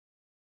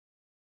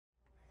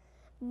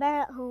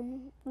Bear at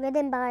Home,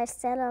 written by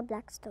Sarah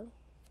Blackstone.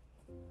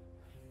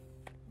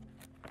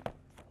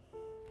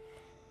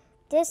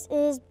 This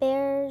is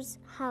Bear's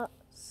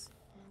house,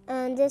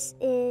 and this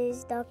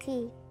is the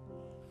key.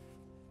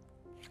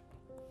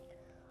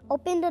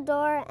 Open the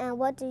door, and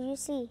what do you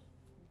see?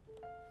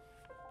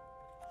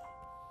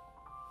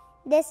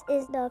 This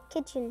is the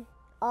kitchen,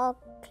 all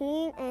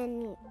clean and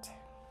neat.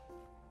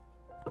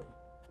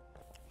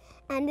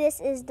 And this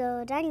is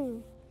the dining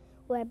room,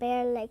 where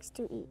Bear likes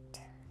to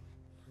eat.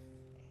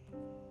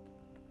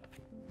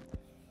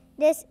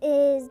 This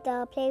is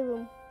the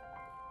playroom,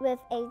 with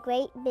a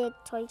great big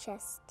toy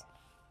chest.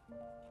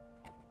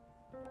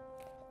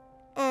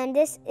 And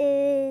this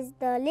is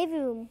the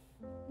living room,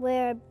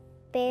 where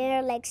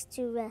Bear likes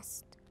to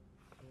rest.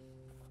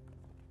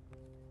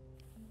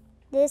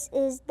 This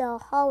is the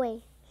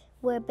hallway,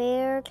 where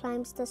Bear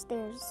climbs the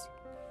stairs.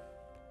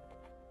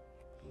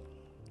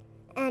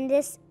 And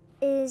this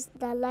is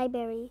the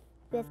library,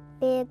 with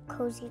big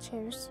cozy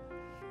chairs.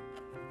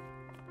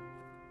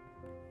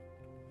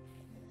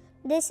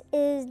 This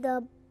is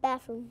the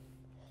bathroom,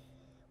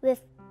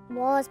 with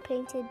walls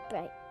painted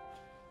bright.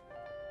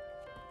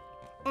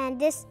 And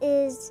this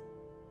is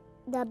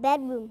the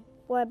bedroom,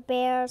 where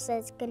Bear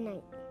says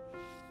goodnight.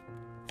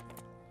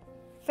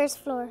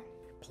 First floor,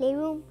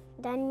 playroom,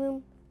 dining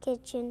room,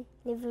 kitchen,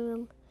 living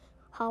room,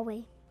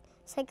 hallway.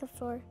 Second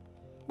floor,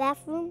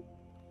 bathroom,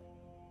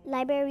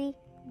 library,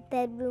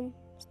 bedroom,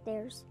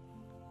 stairs.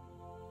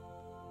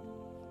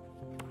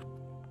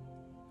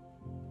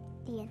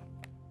 The end.